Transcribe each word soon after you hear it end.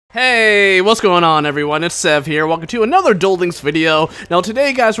Hey, what's going on everyone? It's Sev here. Welcome to another Duel Links video. Now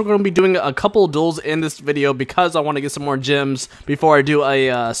today guys, we're going to be doing a couple duels in this video because I want to get some more gems before I do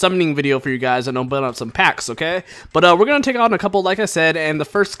a summoning video for you guys and open up some packs, okay? But we're going to take on a couple like I said, and the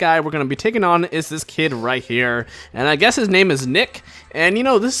first guy we're going to be taking on is this kid right here. And I guess his name is Nick. And you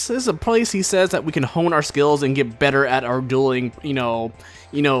know, this is a place he says that we can hone our skills and get better at our dueling, you know,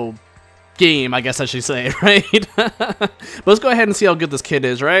 game, I guess I should say, right? But let's go ahead and see how good this kid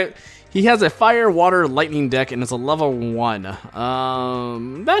is, right? He has a fire, water, lightning deck, and it's a level 1.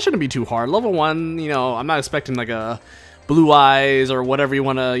 That shouldn't be too hard. Level 1, you know, I'm not expecting like a blue eyes or whatever you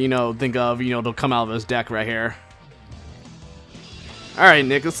want to, you know, think of, you know, to come out of his deck right here. Alright,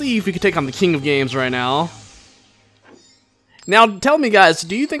 Nick, let's see if we can take on the king of games right now. Now, tell me guys,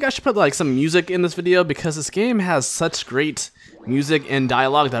 do you think I should put like some music in this video? Because this game has such great music and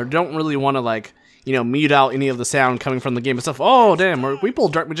dialogue that I don't really want to like, you know, mute out any of the sound coming from the game itself. Oh damn, we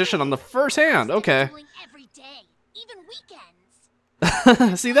pulled Dark Magician on the first hand. Okay.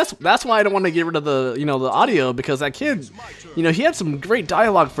 See, that's why I don't want to get rid of the, you know, the audio, because that kid, you know, he had some great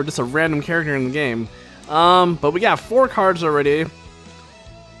dialogue for just a random character in the game. But we got 4 cards already.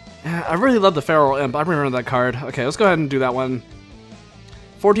 I really love the Feral Imp. I remember that card. Okay, let's go ahead and do that one.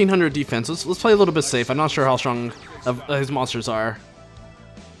 1400 defense. Let's play a little bit safe. I'm not sure how strong his monsters are.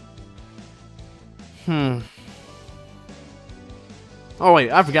 Oh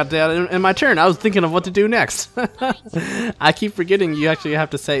wait, I forgot that in my turn. I was thinking of what to do next. I keep forgetting you actually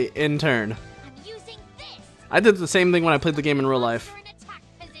have to say in turn. I did the same thing when I played the game in real life.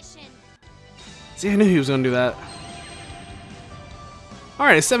 See, I knew he was going to do that.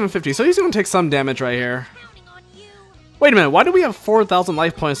 Alright, 750, so he's going to take some damage right here. Wait a minute, why do we have 4,000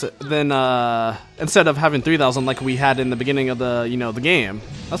 life points then, instead of having 3,000 like we had in the beginning of the, you know, the game?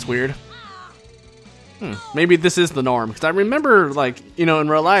 That's weird. Maybe this is the norm, because I remember, like, you know, in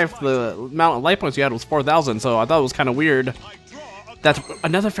real life, the amount of life points you had was 4,000, so I thought it was kind of weird. That's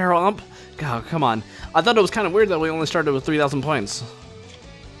another Feral Ump? God, come on. I thought it was kind of weird that we only started with 3,000 points.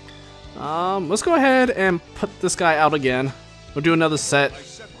 Let's go ahead and put this guy out again. We'll do another set.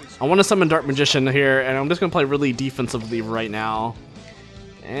 I want to summon Dark Magician here, and I'm just going to play really defensively right now.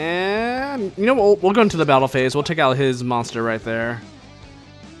 And, you know, we'll go into the battle phase. We'll take out his monster right there.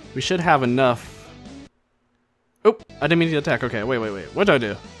 We should have enough. Oh, I didn't mean to attack. Okay, wait. What did I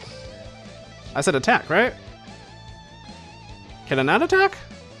do? I said attack, right? Can I not attack?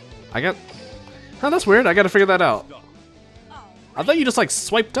 Oh, that's weird. I got to figure that out. I thought you just, like,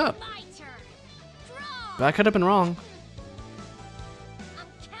 swiped up. But I could have been wrong.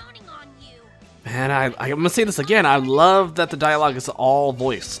 Man, I'm gonna say this again. I love that the dialogue is all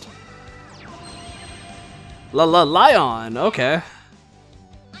voiced. Lion, okay.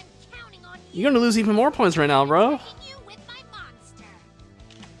 You're gonna lose even more points right now, bro.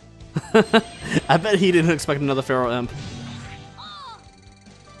 I bet he didn't expect another Feral Imp.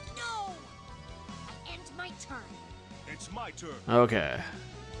 Okay.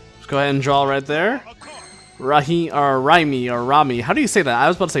 Let's go ahead and draw right there. Rami. How do you say that? I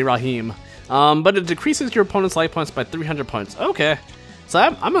was about to say Rahim. But it decreases your opponent's life points by 300 points. Okay. So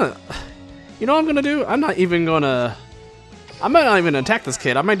I'm gonna... You know what I'm gonna do? I might not even attack this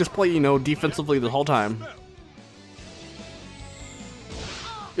kid. I might just play, you know, defensively the whole time.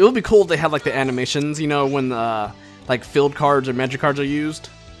 It would be cool if they had, like, the animations, you know, when, like, field cards or magic cards are used.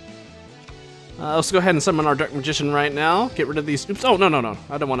 Let's go ahead and summon our Dark Magician right now. Get rid of these... Oops. Oh, no.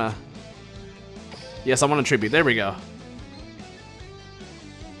 I don't want to... Yes, I want a tribute. There we go.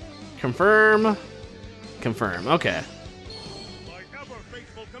 Confirm. Okay.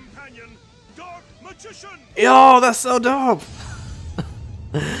 Yo, that's so dope.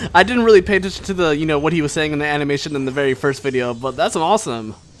 I didn't really pay attention to the, you know, what he was saying in the animation in the very first video, but that's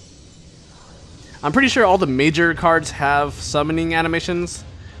awesome. I'm pretty sure all the major cards have summoning animations.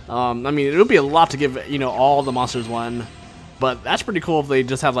 I mean, it would be a lot to give, you know, all the monsters one, but that's pretty cool if they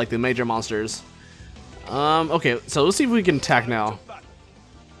just have like the major monsters. Okay, so let's see if we can attack now.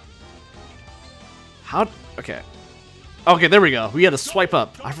 Okay, there we go. We had to swipe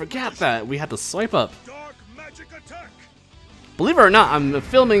up. I forgot that. We had to swipe up. Believe it or not, I'm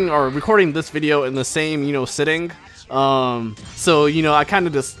filming or recording this video in the same, you know, sitting. So, you know, I kind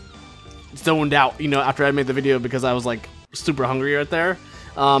of just zoned out, you know, after I made the video because I was, like, super hungry right there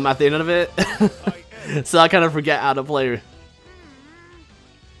at the end of it. So I kind of forget how to play.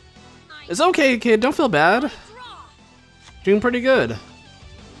 It's okay, kid. Don't feel bad. Doing pretty good.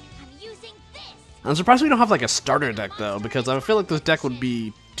 I'm surprised we don't have like a starter deck though, because I feel like this deck would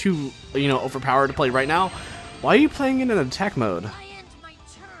be too, you know, overpowered to play right now. Why are you playing it in attack mode?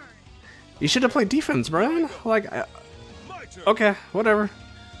 You should have played defense, Brian. Like, okay, whatever.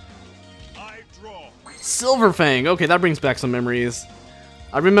 Silver Fang. Okay, that brings back some memories.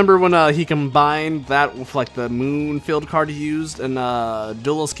 I remember when he combined that with like the Moonfield card he used in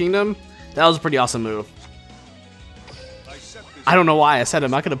Duelist Kingdom. That was a pretty awesome move. I don't know why I said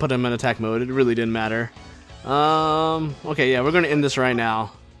him. I could have put him in attack mode. It really didn't matter. Okay, yeah, we're gonna end this right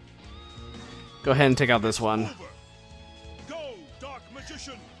now. Go ahead and take out this one.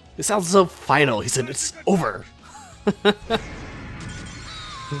 It sounds so final. He said it's over.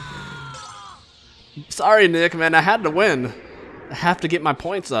 Sorry, Nick, man. I had to win. I have to get my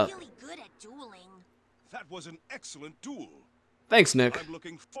points up. Really good at dueling. That was an excellent duel. Thanks, Nick. I'm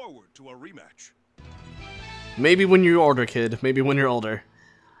looking forward to a rematch. Maybe when you're older, kid. Maybe when you're older.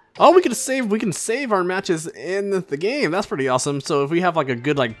 Oh, we can save our matches in the game. That's pretty awesome. So if we have like a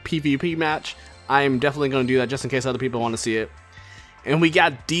good like PvP match, I'm definitely going to do that just in case other people want to see it. And we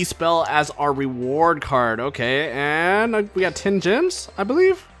got D-Spell as our reward card. Okay, and we got 10 gems, I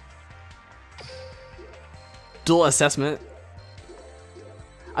believe. Dual assessment.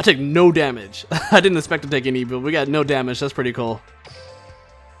 I take no damage. I didn't expect to take any, but we got no damage. That's pretty cool.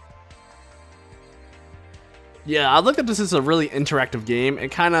 Yeah, I look at this as a really interactive game. It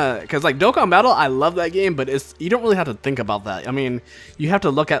kind of, because like Dokkan Battle, I love that game, but you don't really have to think about that. I mean, you have to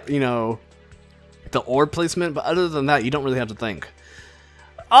look at, you know, the orb placement, but other than that, you don't really have to think.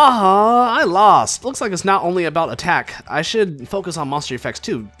 I lost. Looks like it's not only about attack. I should focus on monster effects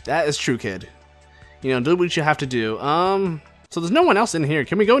too. That is true, kid. You know, do what you have to do. So there's no one else in here.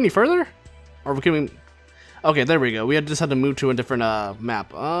 Can we go any further? Or can we... Okay, there we go. We just had to move to a different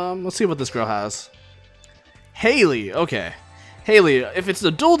map. Let's see what this girl has. Haley. Okay. Haley, if it's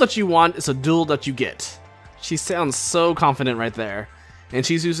the duel that you want, it's a duel that you get. She sounds so confident right there. And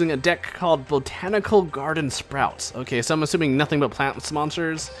she's using a deck called Botanical Garden Sprouts. Okay, so I'm assuming nothing but plants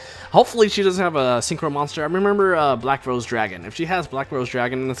monsters. Hopefully she doesn't have a Synchro monster. I remember Black Rose Dragon. If she has Black Rose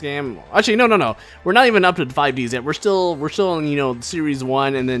Dragon in this game... Actually, no. We're not even up to 5Ds yet. We're still in, you know, Series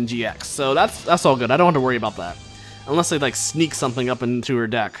 1 and then GX. So that's all good. I don't have to worry about that. Unless they, like, sneak something up into her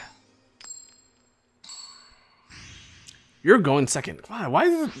deck. You're going second.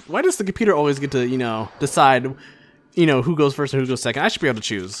 Why does the computer always get to, you know, decide... You know, who goes first and who goes second? I should be able to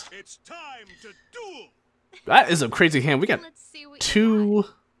choose. It's time to duel. That is a crazy hand. We got 2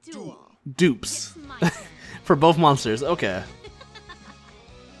 dupes for both monsters. Okay.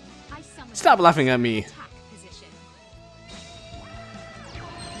 Stop laughing at me.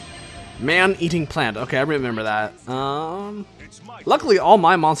 Man-eating plant. Okay, I remember that. Luckily, all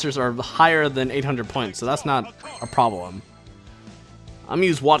my monsters are higher than 800 points, so that's not a problem. I'm gonna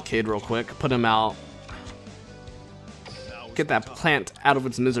use Watkid real quick. Put him out. Get that plant out of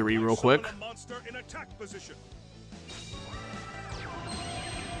its misery real quick.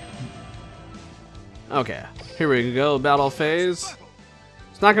 Okay, here we go, battle phase.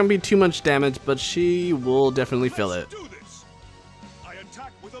 It's not gonna be too much damage, but she will definitely feel it. I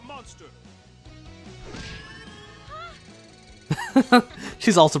attack with a monster.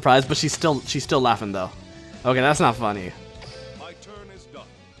 She's all surprised, but she's still laughing though. Okay, that's not funny.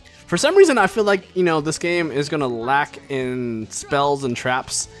 For some reason, I feel like, you know, this game is going to lack in spells and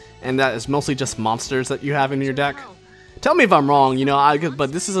traps, and that is mostly just monsters that you have in your deck. Tell me if I'm wrong, you know,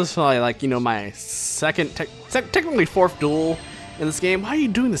 but this is probably like, you know, my technically 4th duel in this game. Why are you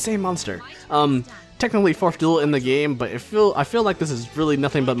doing the same monster? Technically 4th duel in the game, but I feel like this is really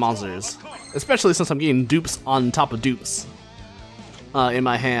nothing but monsters. Especially since I'm getting dupes on top of dupes in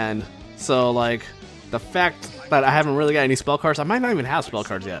my hand. So, like, the fact that I haven't really got any spell cards, I might not even have spell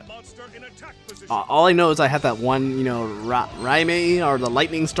cards yet. All I know is I had that one, you know, Raime, or the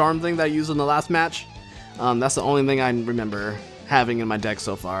Lightning Storm thing that I used in the last match. That's the only thing I remember having in my deck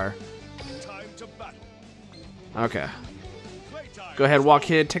so far. Okay. Go ahead,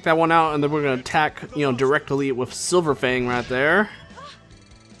 Watkid, take that one out, and then we're going to attack, you know, directly with Silver Fang right there.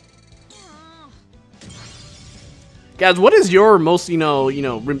 Guys, what is your most, you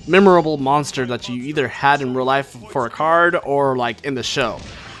know, memorable monster that you either had in real life for a card or, like, in the show?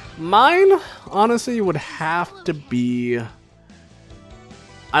 Mine, honestly, would have to be...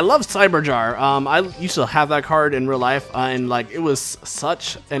 I love Cyberjar. I used to have that card in real life, and, like, it was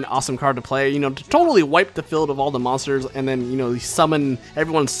such an awesome card to play. You know, to totally wipe the field of all the monsters, and then, you know,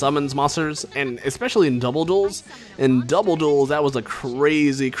 everyone summons monsters, and especially in double duels. In double duels, that was a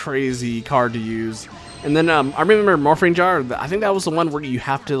crazy, crazy card to use. And then I remember Morphing Jar. I think that was the one where you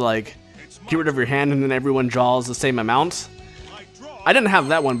have to, like, get rid of your hand and then everyone draws the same amount. I didn't have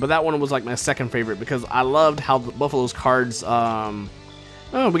that one, but that one was like my second favorite because I loved how both of those cards. Oh,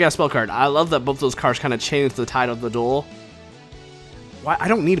 we got a spell card. I love that both those cards kind of changed the tide of the duel. Why? I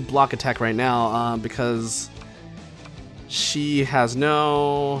don't need block attack right now because She has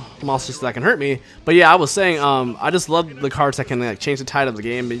no monsters that can hurt me. But yeah, I was saying, I just love the cards that can like change the tide of the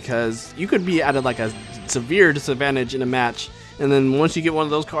game, because you could be at like a severe disadvantage in a match, and then once you get one of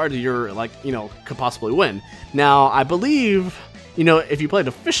those cards, you're like, you know, could possibly win. Now, I believe, you know, if you played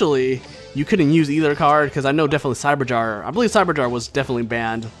officially, you couldn't use either card, because I know definitely Cyberjar. I believe Cyberjar was definitely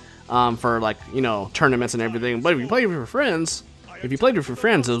banned for like, you know, tournaments and everything. But if you played with your friends, it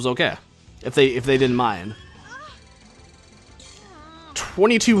was okay if they didn't mind.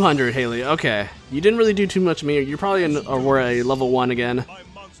 2200, Haley. Okay, you didn't really do too much to me. You're probably in, or were a level 1 again. My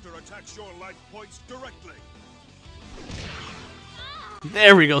monster attacks your life points directly.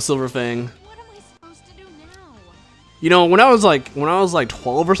 There we go, Silverfang. What am I supposed to do now? You know, when I was like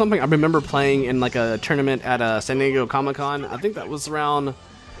 12 or something, I remember playing in like a tournament at San Diego Comic-Con. I think that was around,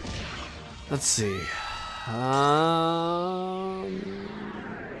 let's see, You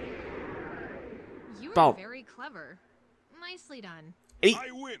about are very clever. Nicely done. 8,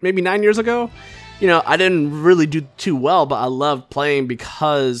 I win. maybe 9 years ago. You know, I didn't really do too well, but I loved playing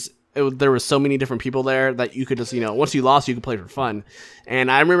because there were so many different people there that you could just, you know, once you lost, you could play for fun.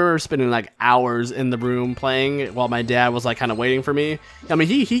 And I remember spending like hours in the room playing while my dad was like kind of waiting for me. I mean,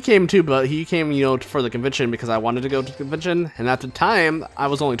 he came too, but he came, you know, for the convention because I wanted to go to the convention. And at the time, I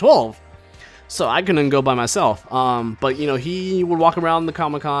was only 12. So I couldn't go by myself. But, you know, he would walk around the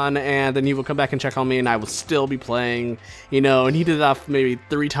Comic-Con, and then he would come back and check on me, and I would still be playing, you know, and he did that maybe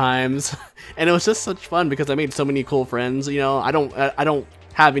 3 times. And it was just such fun because I made so many cool friends, you know. I don't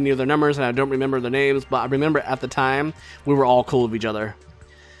have any of their numbers, and I don't remember their names, but I remember at the time, we were all cool with each other.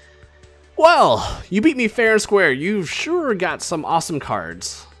 Well, you beat me fair and square. You've sure got some awesome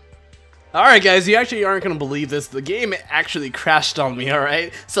cards. Alright guys, you actually aren't going to believe this. The game actually crashed on me,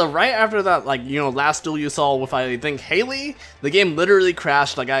 alright? So right after that, like, you know, last duel you saw with, I think, Haley, the game literally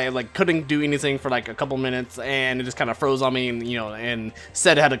crashed. Like, I like couldn't do anything for like a couple minutes, and it just kind of froze on me, and, you know, and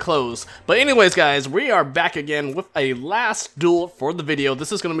said it had to close. But anyways guys, we are back again with a last duel for the video.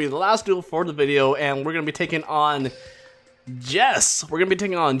 This is going to be the last duel for the video, and we're going to be taking on Jess. We're gonna be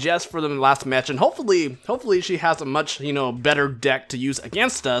taking on Jess for the last match, and hopefully she has a much, you know, better deck to use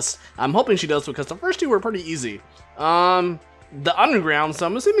against us. I'm hoping she does, because the first 2 were pretty easy. The underground, so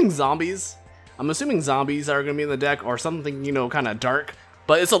I'm assuming zombies. I'm assuming zombies are gonna be in the deck, or something, you know, kind of dark.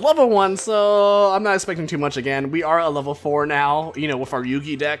 But it's a level 1, so I'm not expecting too much again. We are a level 4 now, you know, with our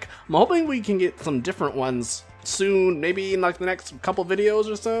Yugi deck. I'm hoping we can get some different ones soon, maybe in like the next couple videos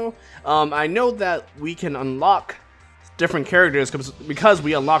or so. I know that we can unlock different characters because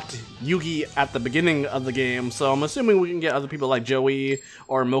we unlocked Yugi at the beginning of the game, so I'm assuming we can get other people like Joey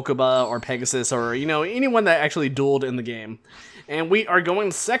or Mokuba or Pegasus, or, you know, anyone that actually dueled in the game. And we are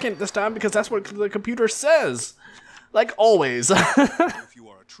going second this time because that's what the computer says, like always. If you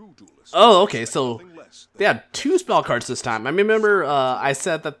are a true duelist, Oh, okay, so nothing less than they had 2 spell cards this time. I remember I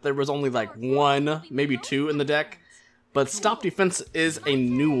said that there was only like 1, maybe 2 in the deck, but Stop Defense is a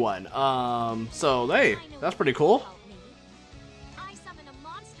new one. So hey, that's pretty cool.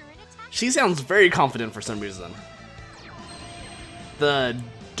 She sounds very confident for some reason. The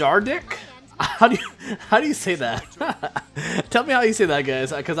Dardic? How do you say that? Tell me how you say that,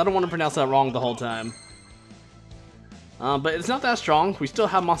 guys, because I don't want to pronounce that wrong the whole time. But it's not that strong. We still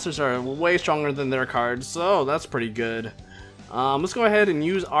have monsters that are way stronger than their cards, so that's pretty good. Let's go ahead and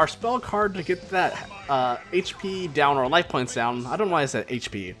use our spell card to get that HP down, or life points down. I don't know why I said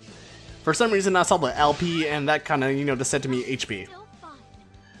HP. For some reason I saw the LP, and that kind of, you know, just said to me HP.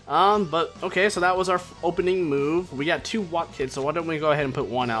 But okay, so that was our opening move. We got 2 Watt Kids, so why don't we go ahead and put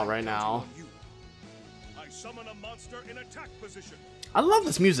 1 out right now. I summon a monster in attack position. I love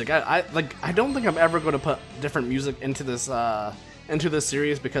this music. I don't think I'm ever going to put different music into this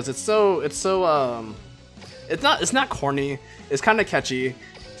series, because it's not corny. It's kind of catchy.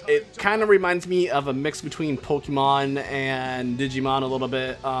 It kind of reminds me of a mix between Pokemon and Digimon a little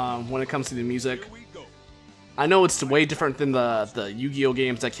bit when it comes to the music. I know it's way different than the Yu-Gi-Oh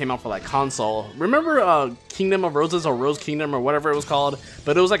games that came out for like console. Remember Kingdom of Roses, or Rose Kingdom, or whatever it was called?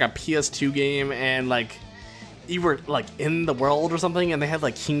 But it was like a PS2 game, and like you were like in the world or something, and they had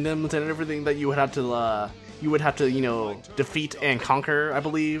like kingdoms and everything that you would have to you know, defeat and conquer, I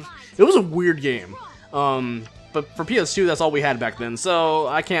believe. It was a weird game. But for PS2, that's all we had back then, so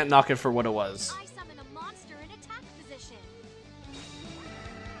I can't knock it for what it was.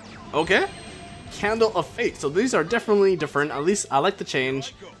 Okay. Candle of Fate. So these are definitely different. At least I like the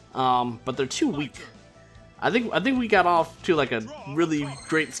change. But they're too weak. I think we got off to like a really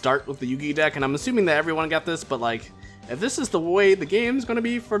great start with the Yugi deck, and I'm assuming that everyone got this, but like if this is the way the game's gonna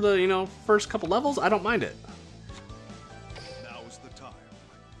be for the, you know, first couple levels, I don't mind it. Now is the time.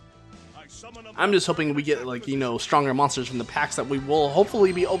 I'm just hoping we get like, you know, stronger monsters from the packs that we will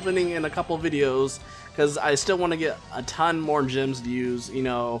hopefully be opening in a couple videos, because I still want to get a ton more gems to use, you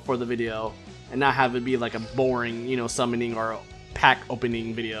know, for the video, and not have it be like a boring, you know, summoning or pack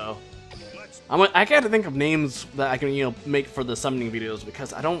opening video. I gotta think of names that I can, you know, make for the summoning videos,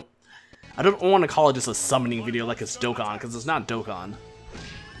 because I don't want to call it just a summoning video like it's Dokkan, because it's not Dokkan.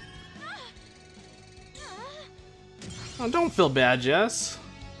 Oh, don't feel bad, Jess.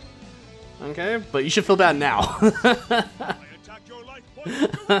 Okay, but you should feel bad now. God,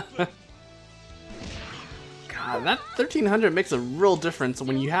 that 1300 makes a real difference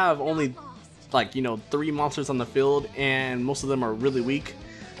when you have only, like, you know, 3 monsters on the field and most of them are really weak.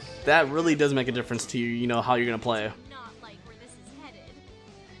 That really does make a difference to you, you know, how you're gonna play.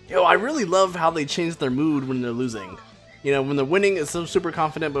 Yo, I really love how they change their mood when they're losing. You know, when they're winning, it's so super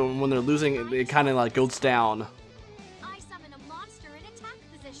confident, but when they're losing, it kind of like goes down. I summon a monster in attack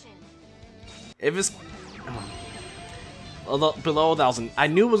position. If it's below 1,000, I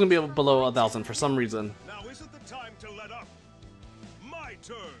knew it was gonna be below 1,000 for some reason. Now isn't the time to let up. My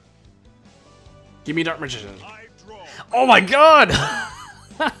turn. Give me Dark Magician. I draw. Oh my God!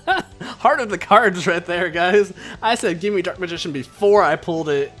 Heart of the cards right there, guys. I said give me Dark Magician before I pulled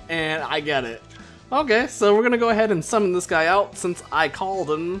it, and I got it. Okay, so we're gonna go ahead and summon this guy out since I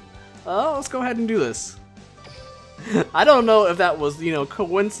called him. Let's go ahead and do this. I don't know if that was, you know,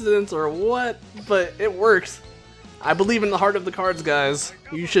 coincidence or what, but it works. I believe in the heart of the cards, guys.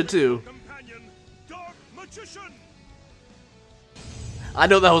 You should too. Companion, Dark Magician. I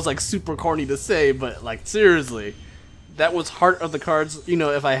know that was like super corny to say, but like seriously, that was heart of the cards, you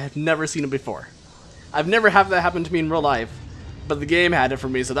know, if I had never seen it before. I've never had that happen to me in real life, but the game had it for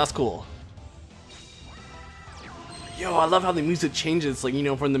me, so that's cool. Yo, I love how the music changes, like, you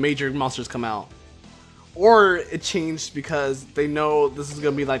know, when the major monsters come out. Or it changed because they know this is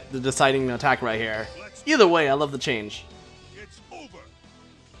gonna be like the deciding attack right here. Either way, I love the change. It's over.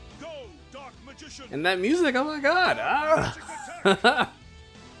 Go, Dark Magician. And that music, oh my God. Ah.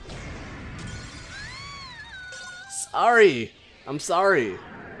 Sorry. I'm sorry.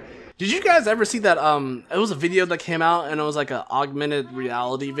 Did you guys ever see that, it was a video that came out and it was like an augmented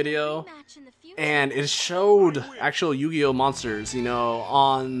reality video, and it showed actual Yu-Gi-Oh monsters, you know,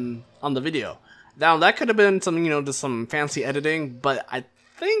 on the video. Now that could have been some, you know, just some fancy editing, but I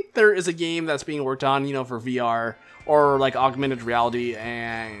think there is a game that's being worked on, you know, for VR or like augmented reality,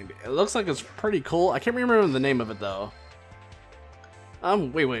 and it looks like it's pretty cool. I can't remember the name of it though.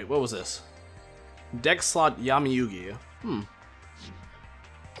 Wait, what was this? Deck slot Yami Yugi.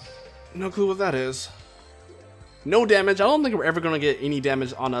 No clue what that is. No damage. I don't think we're ever gonna get any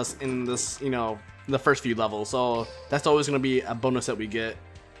damage on us in this, you know, the first few levels. So that's always gonna be a bonus that we get.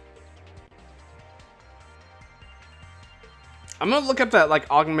 I'm gonna look up that like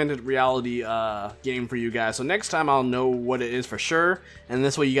augmented reality game for you guys. So next time I'll know what it is for sure, and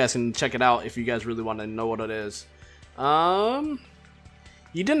this way you guys can check it out if you guys really want to know what it is.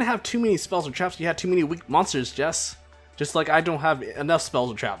 You didn't have too many spells or traps. You had too many weak monsters, Jess. Just like I don't have enough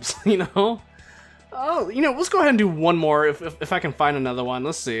spells or traps, you know? Oh, you know, let's go ahead and do one more if I can find another one.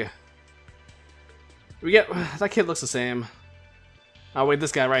 Let's see. We get... That kid looks the same. Oh, wait,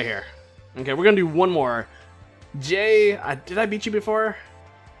 this guy right here. Okay, we're gonna do one more. Jay, did I beat you before?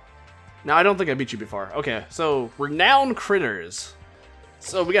 No, I don't think I beat you before. Okay, so Renowned Critters.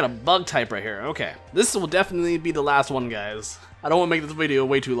 So we got a bug type right here. Okay, this will definitely be the last one, guys. I don't want to make this video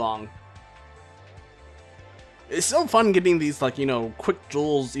way too long. It's so fun getting these, like, you know, quick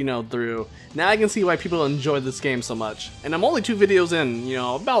duels, you know, through. Now I can see why people enjoy this game so much. And I'm only 2 videos in, you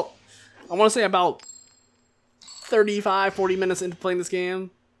know, about, I want to say about 35, 40 minutes into playing this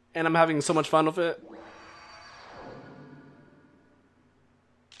game. And I'm having so much fun with it.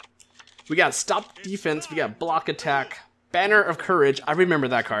 We got Stop Defense, we got Block Attack, Banner of Courage. I remember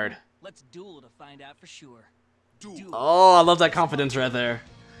that card. Let's duel to find out for sure. Oh, I love that confidence right there.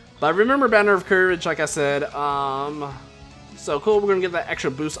 But I remember Banner of Courage, like I said. So cool, we're gonna get that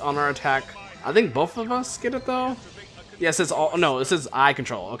extra boost on our attack. I think both of us get it though. Yeah, it says all. No, it says I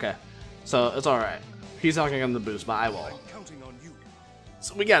control. Okay, so it's all right. He's not gonna get the boost, but I will.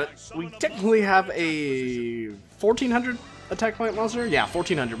 So we got it. We technically have a 1400 attack point monster. Yeah,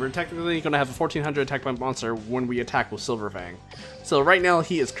 1400. We're technically gonna have a 1400 attack point monster when we attack with Silver Fang. So right now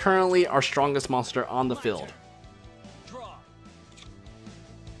he is currently our strongest monster on the field.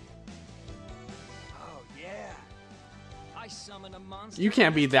 You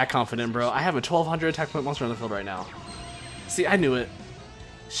can't be that confident, bro. I have a 1200 attack point monster on the field right now. See, I knew it.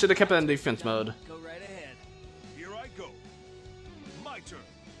 Should have kept it in defense mode. Go right ahead. Here I go. My turn.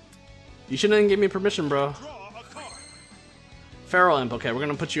 You shouldn't even give me permission, bro. Draw a card. Feral Imp. Okay, we're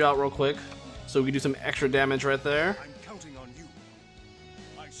gonna put you out real quick. so we can do some extra damage right there. I'm counting on you.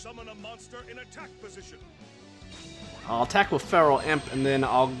 I summon a monster in attack position. I'll attack with Feral Imp, and then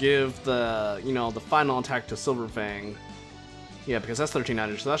I'll give the, you know, the final attack to Silver Fang. Yeah, because that's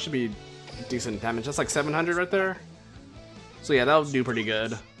 1300, so that should be decent damage. That's like 700 right there. So yeah, that'll do pretty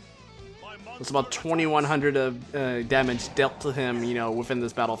good. It's about 2100 of damage dealt to him, you know, within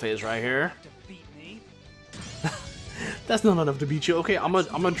this battle phase right here. That's not enough to beat you. Okay, I'm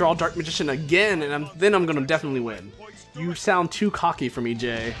gonna draw Dark Magician again, and then I'm gonna definitely win. You sound too cocky for me,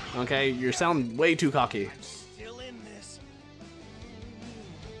 Jay. Okay, you sound way too cocky.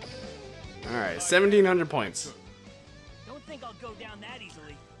 All right, 1700 points. Don't think I'll go down that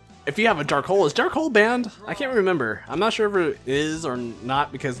easily. If you have a Dark Hole, is Dark Hole banned? I can't remember. I'm not sure if it is or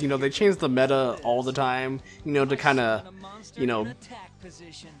not, because, you know, they change the meta all the time, you know, to kind of, you know,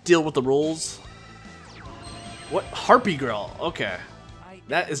 deal with the rules. What? Harpy Girl. Okay.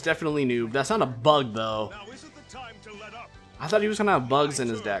 That is definitely new. That's not a bug, though. Now isn't the time to let up. I thought he was gonna have bugs in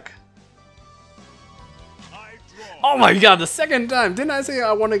his deck. I draw. Oh my god, the second time! Didn't I say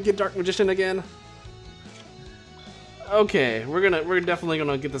I want to get Dark Magician again? Okay, we're definitely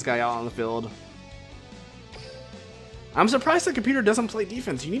gonna get this guy out on the field. I'm surprised the computer doesn't play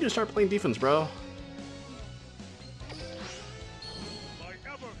defense. You need to start playing defense, bro. My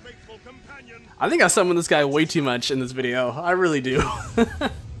ever faithful companion. I think I summoned this guy way too much in this video. I really do.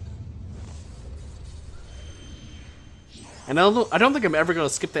 And I don't think I'm ever gonna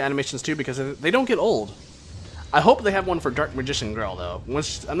skip the animations too, because they don't get old. I hope they have one for Dark Magician Girl, though.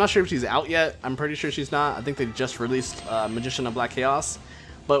 I'm not sure if she's out yet. I'm pretty sure she's not. I think they just released Magician of Black Chaos.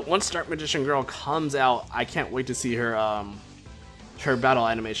 But once Dark Magician Girl comes out, I can't wait to see her her battle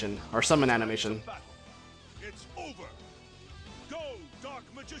animation, or summon animation. It's over. Go, Dark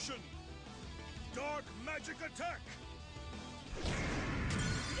Magician. Dark magic attack.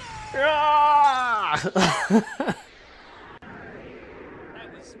 Ah!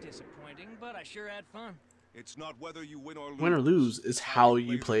 That was disappointing, but I sure had fun. It's not whether you win or lose. Win or lose is how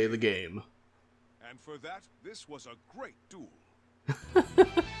you play the game. And for that, this was a great duel.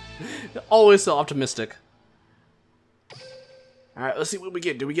 Always so optimistic. Alright, let's see what we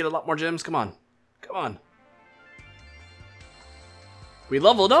get. Do we get a lot more gems? Come on. Come on. We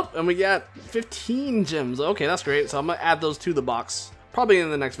leveled up and we got 15 gems. Okay, that's great. So I'm going to add those to the box. Probably in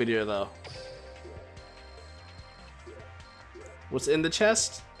the next video, though. What's in the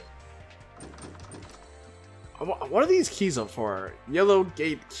chest? What are these keys up for? Yellow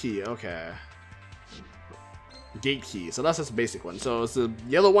gate key, okay. Gate key, so that's just a basic one. So is the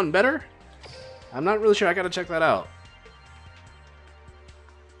yellow one better? I'm not really sure, I gotta check that out.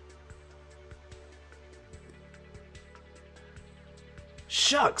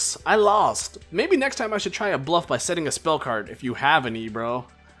 Shucks, I lost. Maybe next time I should try a bluff by setting a spell card, if you have any, bro.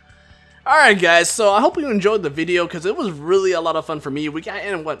 Alright guys, so I hope you enjoyed the video, because it was really a lot of fun for me. We got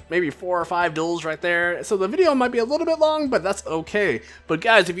in, what, maybe 4 or 5 duels right there. So the video might be a little bit long, but that's okay. But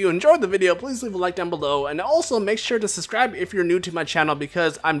guys, if you enjoyed the video, please leave a like down below. And also make sure to subscribe if you're new to my channel,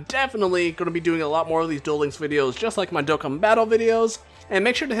 because I'm definitely going to be doing a lot more of these Duel Links videos, just like my Dokkan Battle videos. And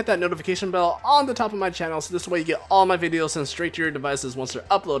make sure to hit that notification bell on the top of my channel, so this way you get all my videos sent straight to your devices once they're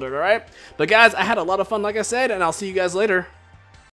uploaded, alright? But guys, I had a lot of fun, like I said, and I'll see you guys later.